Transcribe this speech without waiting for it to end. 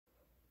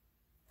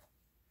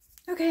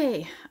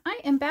Okay, I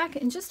am back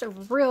in just a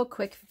real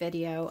quick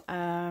video.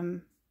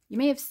 You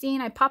may have seen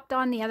I popped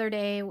on the other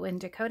day when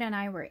Dakota and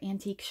I were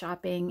antique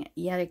shopping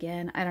yet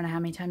again. I don't know how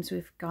many times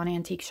we've gone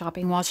antique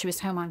shopping while she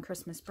was home on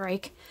Christmas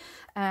break.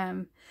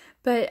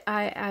 But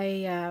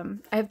I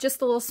have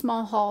just a little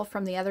small haul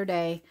from the other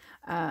day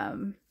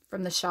from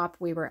the shop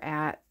we were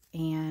at.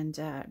 And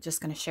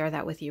just going to share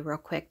that with you real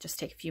quick. Just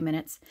take a few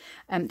minutes.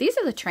 These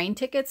are the train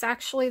tickets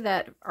actually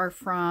that are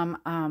from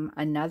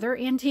another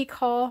antique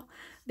haul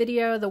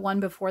video. The one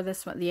before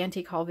this one, the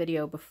antique haul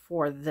video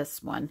before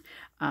this one.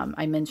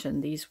 I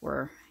mentioned these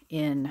were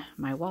in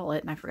my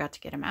wallet and I forgot to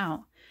get them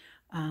out.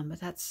 But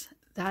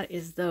that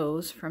is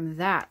those from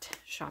that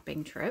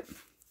shopping trip.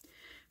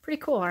 Pretty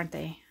cool, aren't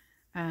they?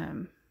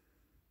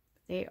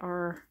 They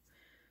are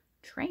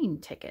train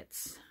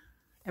tickets,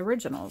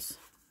 originals.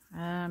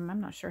 I'm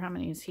not sure how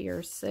many is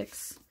here.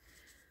 6,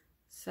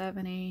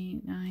 7,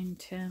 8, 9,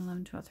 10,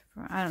 11, 12, 13,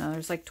 14. I don't know.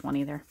 There's like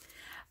 20 there.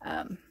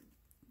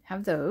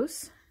 Have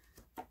those.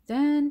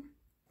 Then,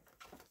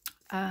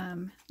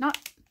 not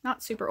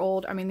super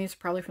old. I mean, these are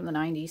probably from the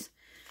 90s.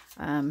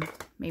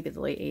 Maybe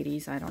the late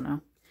 80s. I don't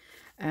know.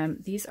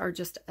 These are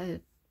just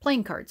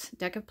playing cards,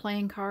 deck of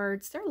playing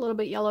cards. They're a little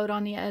bit yellowed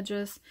on the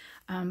edges,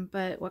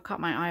 but what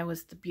caught my eye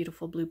was the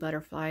beautiful blue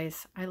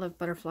butterflies. I love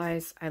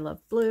butterflies. I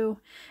love blue,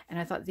 and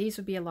I thought these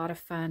would be a lot of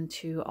fun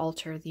to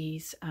alter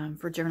these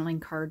for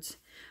journaling cards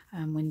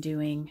when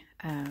doing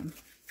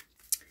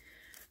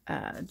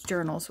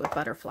journals with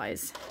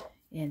butterflies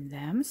in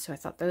them. So I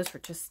thought those were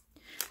just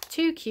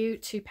too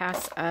cute to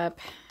pass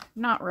up.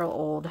 Not real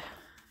old.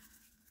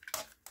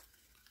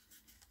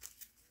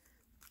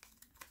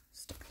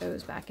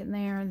 Those back in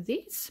there.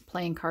 These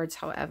playing cards,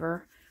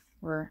 however,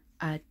 were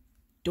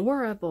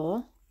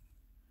adorable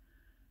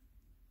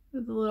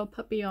with the little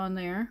puppy on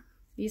there.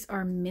 These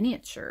are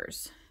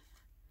miniatures.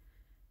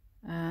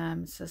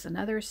 It says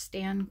another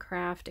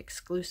Stancraft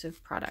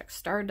exclusive product.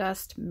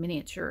 Stardust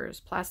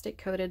miniatures, plastic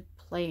coated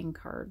playing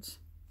cards.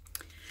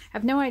 I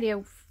have no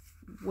idea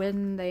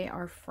when they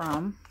are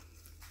from.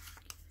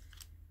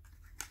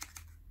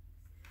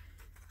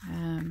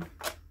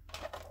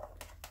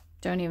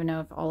 Don't even know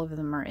if all of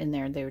them are in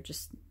there. They were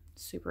just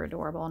super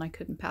adorable and I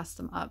couldn't pass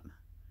them up.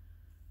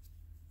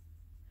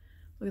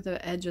 Look at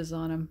the edges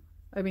on them.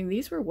 I mean,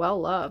 these were well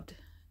loved.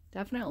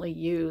 Definitely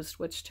used,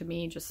 which to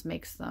me just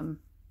makes them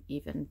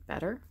even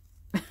better.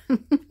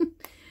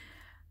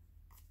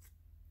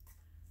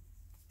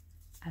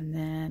 And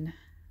then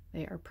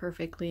they are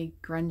perfectly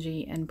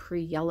grungy and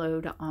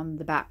pre-yellowed on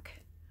the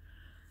back.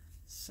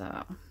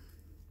 So,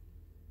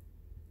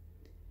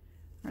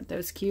 aren't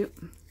those cute?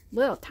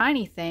 Little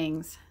tiny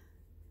things.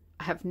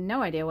 I have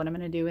no idea what I'm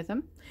going to do with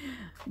them,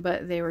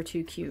 but they were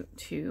too cute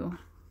to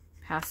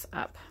pass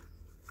up.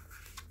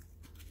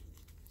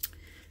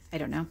 I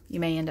don't know. You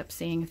may end up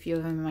seeing a few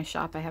of them in my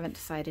shop. I haven't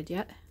decided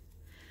yet.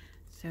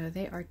 So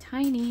they are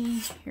tiny.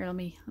 Here, let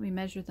me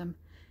measure them.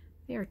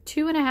 They are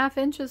 2.5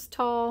 inches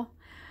tall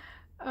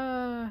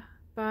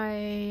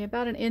by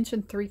about 1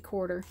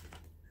 3/4 inches.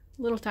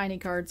 Little tiny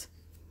cards.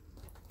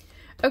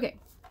 Okay,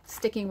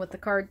 sticking with the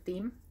card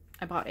theme,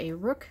 I bought a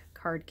Rook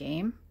card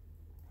game.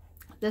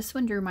 This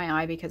one drew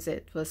my eye because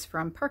it was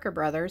from Parker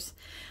Brothers,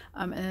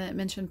 and it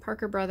mentioned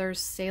Parker Brothers,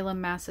 Salem,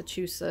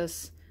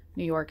 Massachusetts,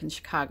 New York, and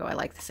Chicago. I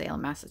like the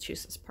Salem,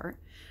 Massachusetts part,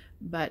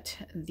 but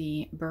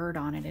the bird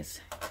on it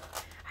is,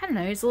 I don't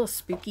know, he's a little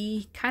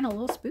spooky, kind of a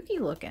little spooky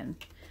looking.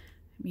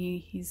 I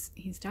mean, he's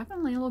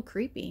definitely a little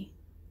creepy.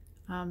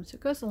 So it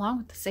goes along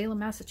with the Salem,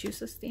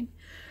 Massachusetts theme.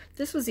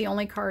 This was the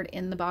only card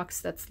in the box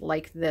that's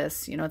like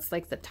this. You know, it's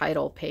like the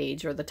title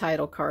page or the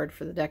title card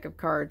for the deck of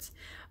cards.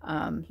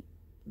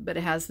 But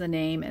it has the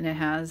name and it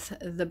has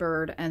the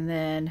bird, and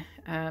then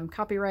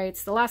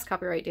copyrights. The last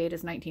copyright date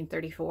is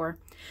 1934,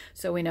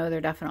 so we know they're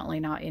definitely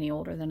not any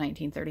older than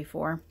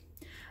 1934.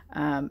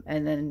 And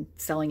then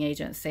selling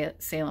agent,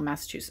 Salem,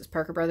 Massachusetts.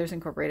 Parker Brothers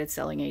Incorporated,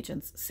 selling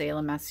agents,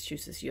 Salem,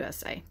 Massachusetts,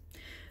 USA.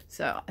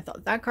 So I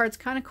thought that card's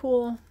kind of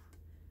cool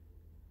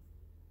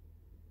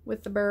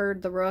with the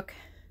bird, the rook,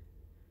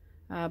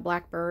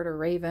 blackbird or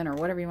raven or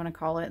whatever you want to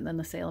call it, and then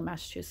the Salem,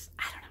 Massachusetts.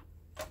 I don't know.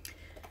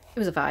 It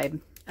was a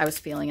vibe I was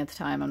feeling at the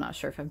time. I'm not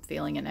sure if I'm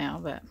feeling it now,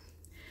 but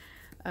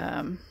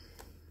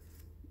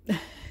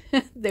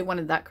they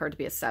wanted that card to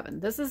be a 7.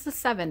 This is the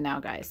 7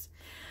 now, guys.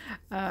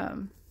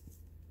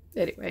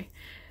 Anyway,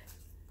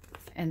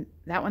 and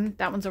that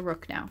one's a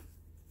rook now.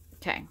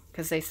 Okay,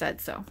 because they said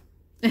so.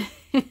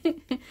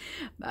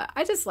 But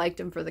I just liked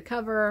them for the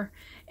cover,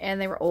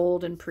 and they were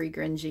old and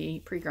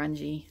pre-grungy,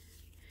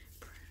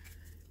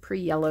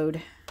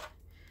 pre-yellowed.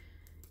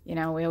 You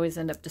know, we always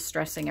end up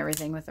distressing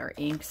everything with our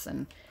inks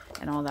and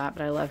all that,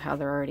 but I love how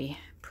they're already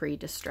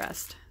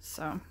pre-distressed.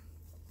 So,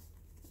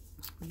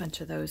 a bunch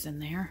of those in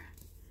there.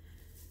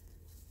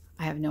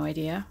 I have no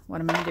idea what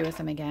I'm going to do with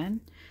them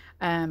again.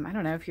 I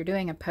don't know, if you're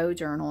doing a Poe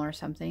journal or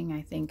something,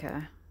 I think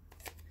a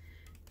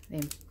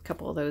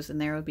couple of those in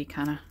there would be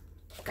kind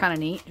of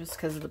neat, just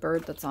because of the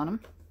bird that's on them.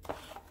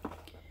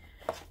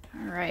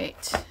 All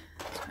right, so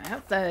I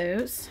have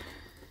those.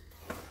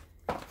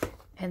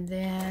 And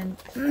then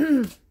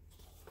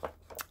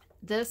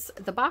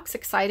The box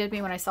excited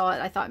me when I saw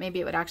it. I thought maybe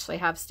it would actually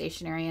have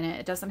stationery in it.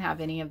 It doesn't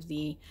have any of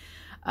the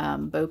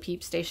Bo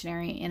Peep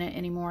stationery in it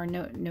anymore.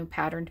 No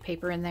patterned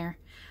paper in there.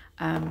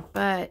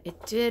 But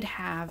it did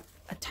have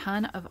a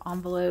ton of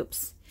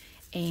envelopes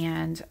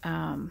and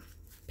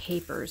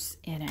papers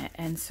in it.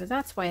 And so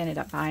that's why I ended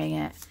up buying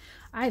it.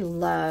 I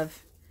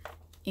love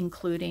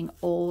including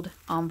old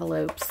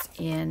envelopes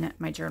in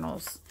my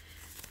journals,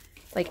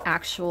 like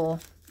actual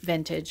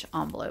vintage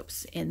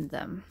envelopes in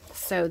them.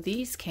 So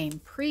these came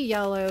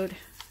pre-yellowed,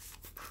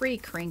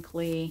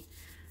 pre-crinkly,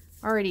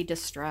 already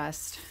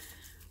distressed.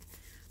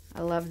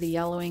 I love the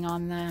yellowing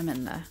on them,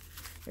 and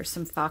there's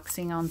some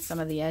foxing on some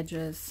of the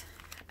edges.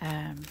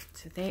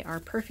 So they are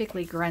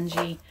perfectly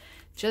grungy,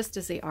 just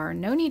as they are.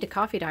 No need to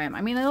coffee dye them.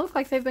 I mean, they look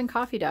like they've been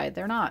coffee dyed.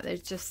 They're not.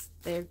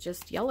 They're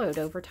just yellowed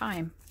over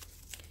time.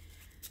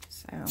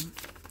 So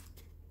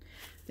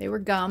they were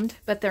gummed,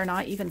 but they're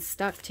not even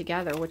stuck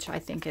together, which I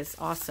think is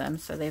awesome.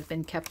 So they've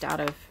been kept out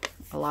of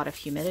a lot of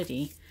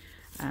humidity.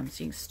 So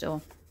you can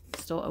still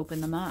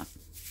open them up.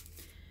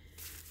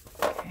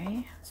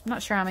 Okay, so I'm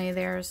not sure how many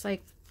there's.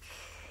 Like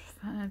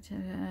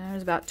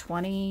there's about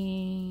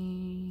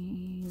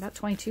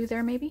 22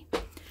 there maybe,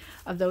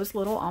 of those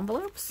little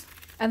envelopes.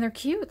 And they're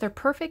cute. They're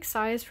perfect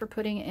size for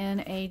putting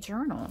in a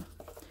journal.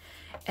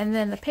 And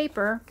then the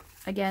paper,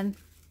 again,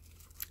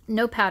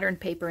 no patterned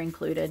paper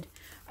included.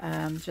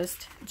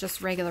 Just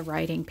regular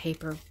writing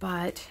paper,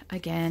 but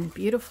again,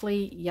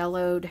 beautifully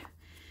yellowed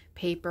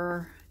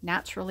paper,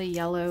 naturally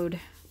yellowed. You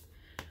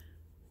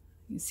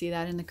can see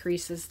that in the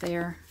creases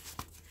there.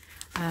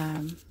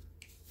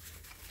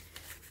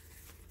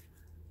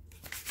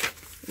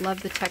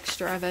 Love the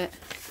texture of it.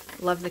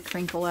 Love the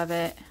crinkle of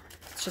it.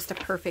 It's just a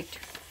perfect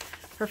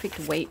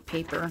weight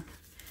paper.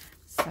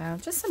 So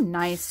just some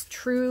nice,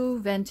 true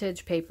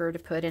vintage paper to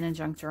put in a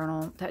junk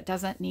journal that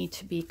doesn't need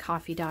to be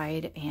coffee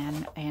dyed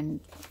and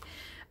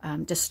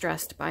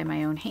distressed by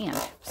my own hand.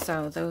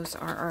 So those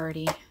are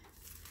already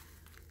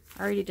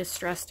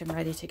distressed and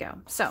ready to go.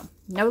 So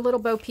no little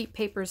Bo Peep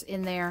papers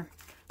in there,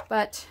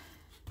 but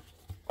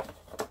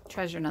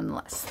treasure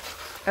nonetheless.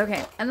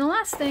 Okay, and the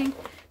last thing,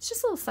 it's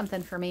just a little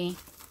something for me.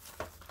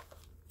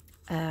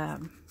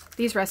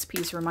 These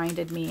recipes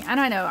reminded me, and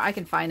I know I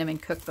can find them in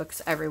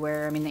cookbooks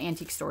everywhere. I mean, the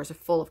antique stores are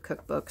full of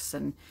cookbooks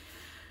and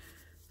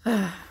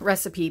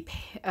recipe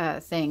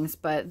things,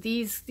 but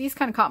these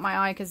kind of caught my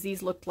eye because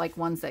these looked like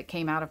ones that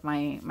came out of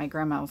my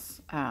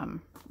grandma's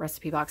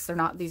recipe box.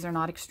 These are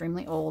not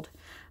extremely old,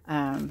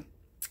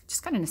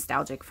 just kind of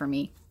nostalgic for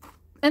me,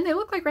 and they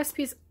look like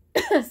recipes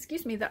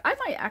excuse me, that I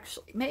might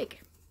actually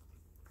make.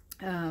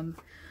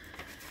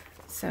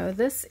 So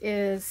this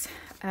is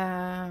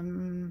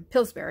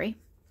Pillsbury.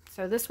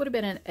 So this would have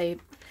been a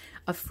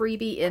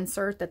freebie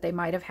insert that they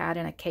might have had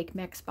in a cake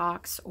mix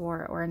box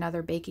or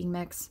another baking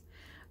mix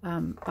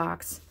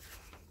box.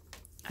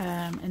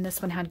 And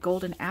this one had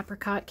golden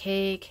apricot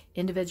cake,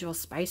 individual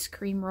spice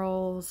cream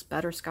rolls,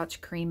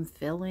 butterscotch cream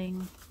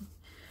filling.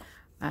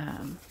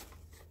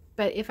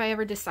 But if I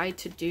ever decide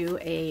to do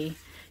a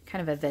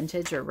kind of a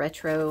vintage or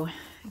retro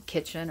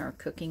kitchen or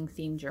cooking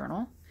themed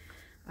journal,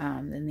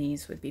 then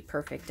these would be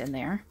perfect in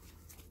there.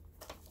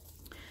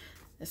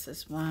 This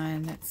is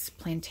one that's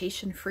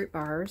plantation fruit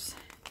bars.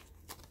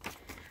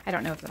 I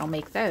don't know if I'll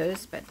make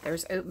those, but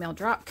there's oatmeal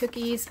drop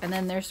cookies. And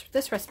then there's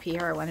this recipe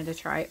here I wanted to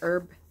try,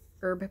 herb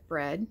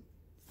bread.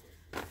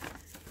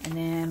 And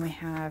then we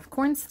have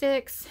corn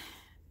sticks,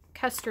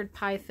 custard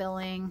pie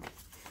filling,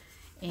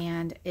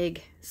 and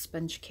egg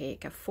sponge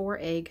cake, a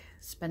 4-egg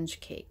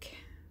sponge cake.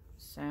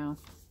 So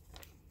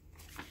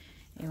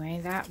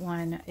anyway, that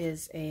one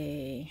is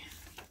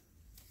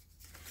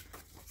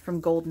from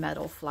Gold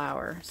Medal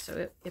flour,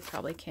 so it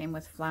probably came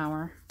with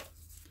flour.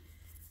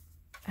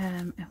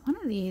 And one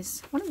of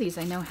these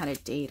I know had a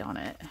date on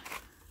it.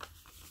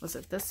 Was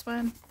it this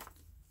one?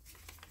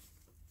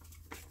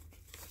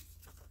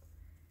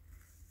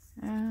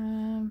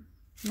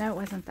 No, it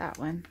wasn't that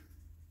one.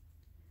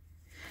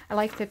 I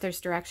like that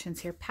there's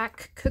directions here.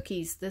 Pack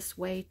cookies this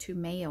way to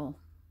mail.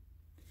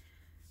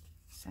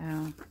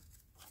 So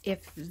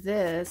if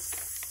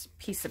this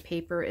piece of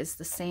paper is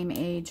the same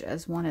age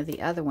as one of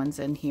the other ones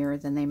in here,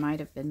 then they might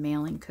have been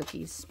mailing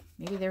cookies.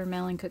 Maybe they were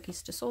mailing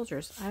cookies to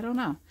soldiers. I don't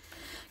know.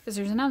 Because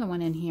there's another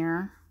one in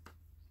here.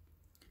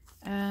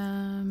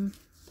 Trying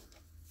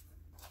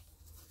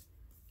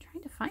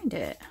to find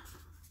it.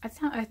 I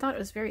thought it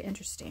was very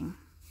interesting.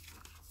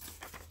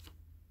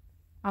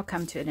 I'll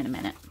come to it in a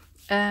minute.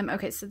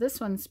 Okay, so this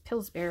one's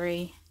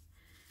Pillsbury.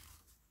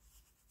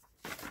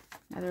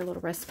 Another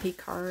little recipe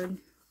card.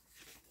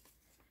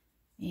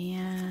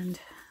 And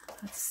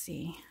let's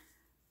see.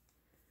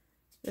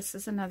 This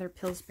is another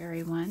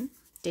Pillsbury one.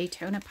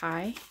 Daytona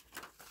pie.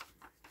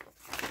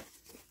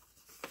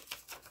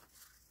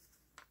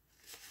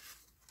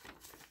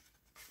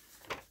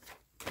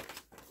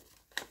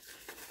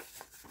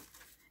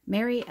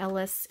 Mary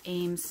Ellis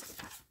Ames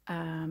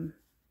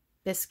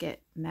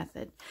biscuit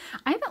method.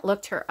 I haven't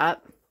looked her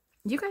up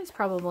you guys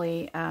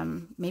probably,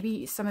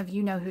 maybe some of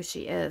you know who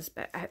she is,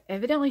 but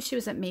evidently she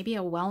was maybe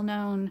a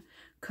well-known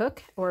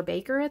cook or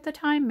baker at the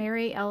time.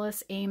 Mary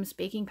Ellis Ames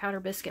baking powder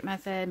biscuit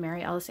method,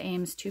 Mary Ellis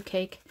Ames two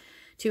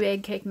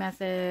egg cake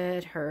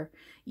method, her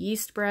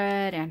yeast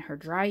bread and her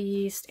dry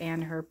yeast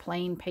and her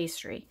plain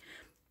pastry.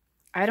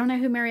 I don't know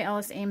who Mary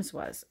Ellis Ames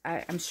was.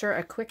 I'm sure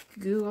a quick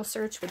Google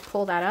search would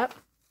pull that up.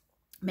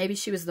 Maybe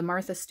she was the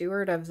Martha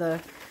Stewart of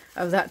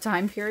that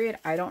time period.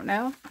 I don't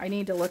know. I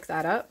need to look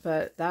that up,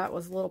 but that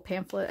was a little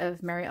pamphlet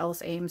of Mary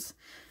Ellis Ames'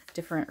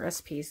 different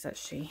recipes that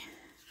she,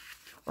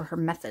 or her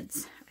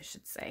methods, I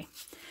should say.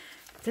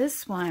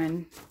 This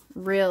one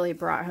really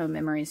brought home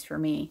memories for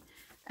me.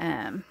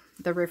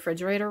 The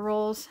refrigerator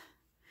rolls.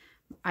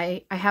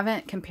 I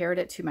haven't compared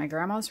it to my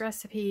grandma's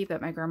recipe,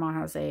 but my grandma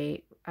has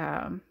a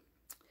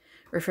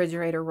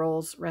refrigerator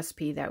rolls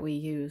recipe that we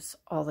use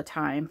all the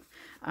time,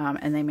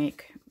 and they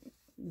make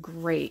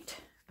great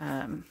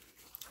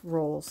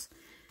rolls,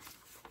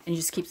 and you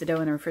just keep the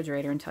dough in the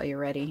refrigerator until you're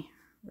ready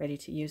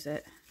to use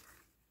it.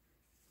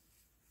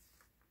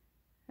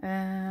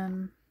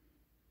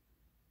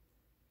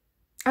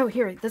 Oh,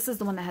 here, this is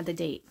the one that had the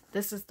date.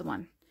 This is the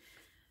one.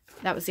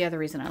 That was the other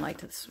reason I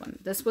liked this one.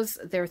 This was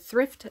their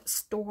thrift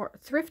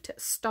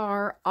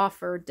star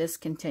offer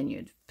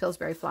discontinued,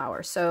 Pillsbury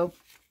flour. So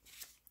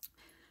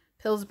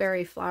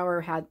Pillsbury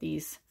flour had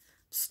these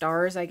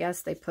stars, I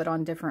guess, they put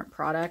on different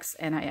products,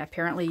 and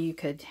apparently you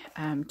could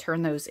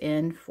turn those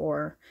in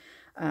for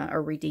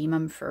or redeem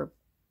them for,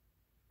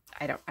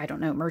 I don't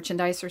know,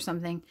 merchandise or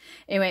something.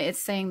 Anyway, it's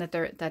saying that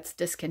that's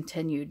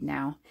discontinued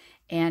now,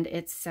 and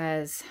it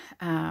says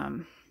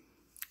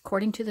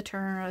according to the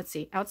term, let's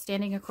see,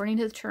 outstanding according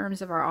to the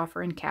terms of our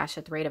offer in cash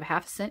at the rate of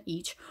 1/2 cent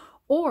each,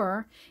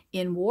 or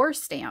in war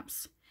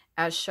stamps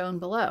as shown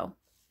below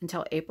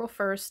until April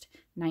 1st,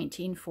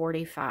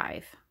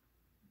 1945.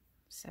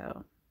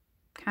 So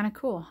kind of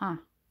cool, huh?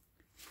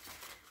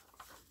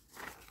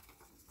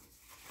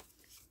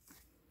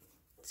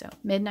 So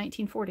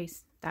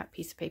mid-1940s, that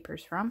piece of paper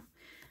is from.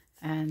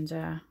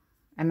 And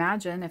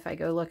imagine if I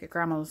go look at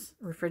Grandma's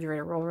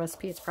refrigerator roll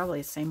recipe, it's probably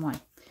the same one.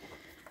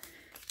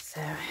 So,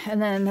 and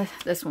then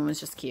this one was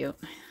just cute.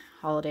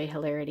 Holiday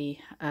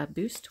Hilarity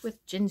Boost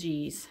with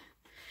Gingies.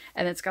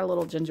 And it's got a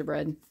little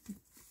gingerbread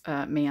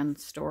man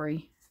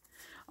story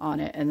on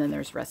it. And then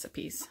there's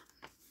recipes.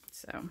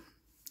 So,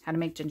 how to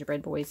make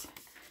gingerbread boys.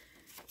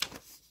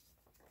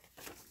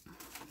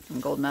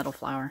 And gold medal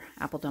flour,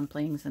 apple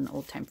dumplings, and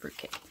old-time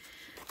fruitcake.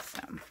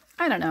 So,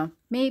 I don't know.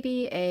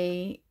 Maybe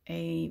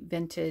a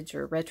vintage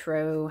or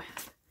retro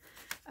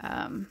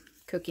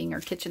cooking or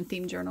kitchen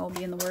theme journal will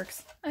be in the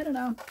works. I don't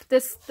know.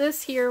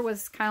 This here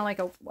was kind of like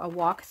a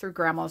walk through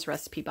Grandma's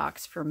recipe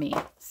box for me.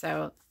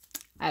 So,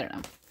 I don't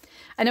know.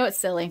 I know it's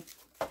silly,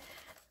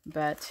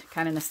 but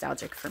kind of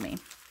nostalgic for me.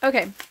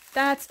 Okay,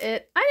 that's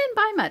it. I didn't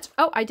buy much.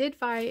 Oh, I did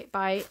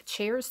buy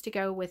chairs to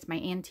go with my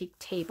antique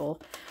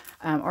table.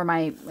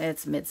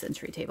 It's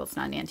mid-century table. It's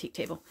not an antique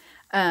table.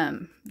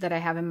 That I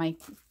have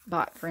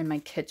bought in my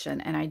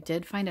kitchen. And I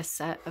did find a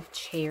set of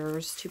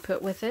chairs to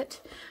put with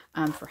it,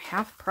 for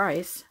half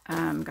price.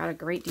 Got a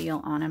great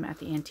deal on them at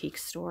the antique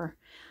store.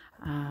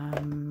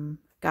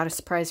 Got a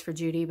surprise for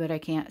Judy, but I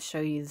can't show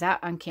you that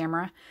on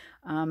camera.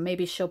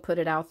 Maybe she'll put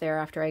it out there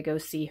after I go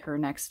see her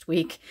next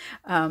week.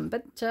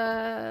 But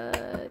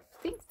I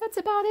think that's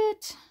about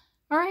it.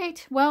 All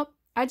right. Well,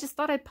 I just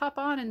thought I'd pop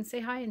on and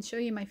say hi and show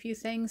you my few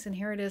things. And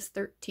here it is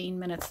 13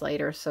 minutes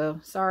later. So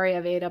sorry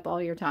I've ate up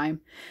all your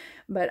time.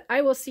 But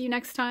I will see you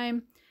next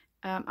time.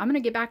 I'm going to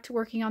get back to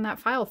working on that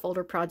file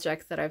folder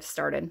project that I've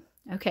started.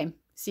 Okay.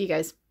 See you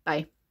guys.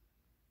 Bye.